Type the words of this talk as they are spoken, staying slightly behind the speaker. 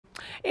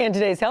In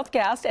today's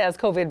HealthCast, as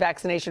COVID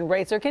vaccination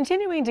rates are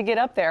continuing to get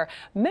up there,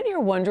 many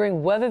are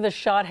wondering whether the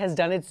shot has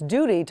done its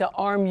duty to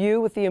arm you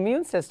with the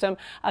immune system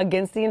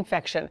against the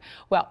infection.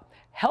 Well,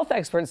 health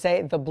experts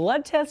say the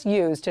blood test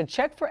used to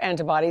check for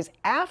antibodies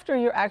after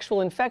your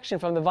actual infection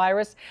from the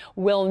virus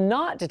will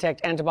not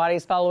detect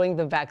antibodies following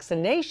the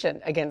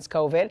vaccination against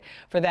COVID.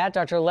 For that,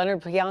 Dr.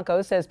 Leonard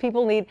Pianco says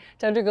people need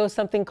to undergo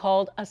something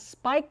called a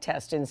spike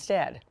test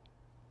instead.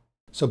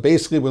 So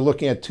basically, we're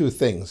looking at two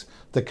things.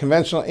 The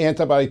conventional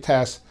antibody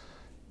test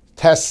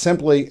tests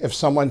simply if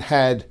someone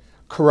had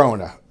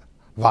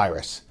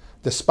coronavirus.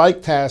 The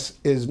spike test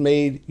is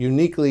made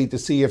uniquely to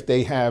see if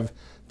they have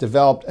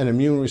developed an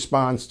immune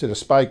response to the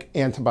spike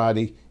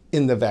antibody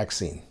in the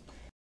vaccine.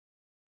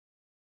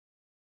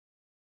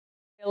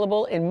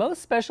 Available in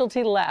most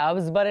specialty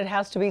labs, but it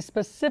has to be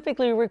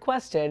specifically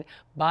requested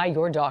by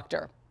your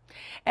doctor.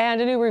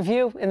 And a new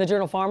review in the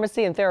journal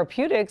Pharmacy and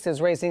Therapeutics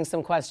is raising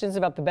some questions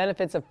about the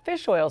benefits of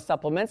fish oil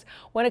supplements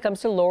when it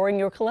comes to lowering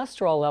your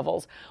cholesterol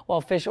levels.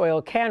 While fish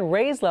oil can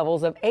raise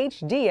levels of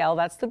HDL,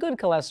 that's the good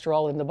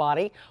cholesterol in the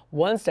body,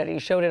 one study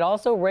showed it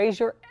also raised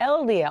your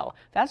LDL,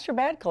 that's your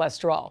bad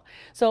cholesterol.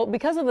 So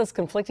because of this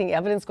conflicting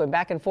evidence going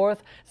back and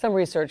forth, some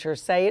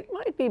researchers say it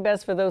might be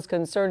best for those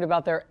concerned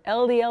about their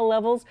LDL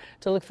levels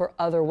to look for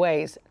other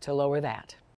ways to lower that.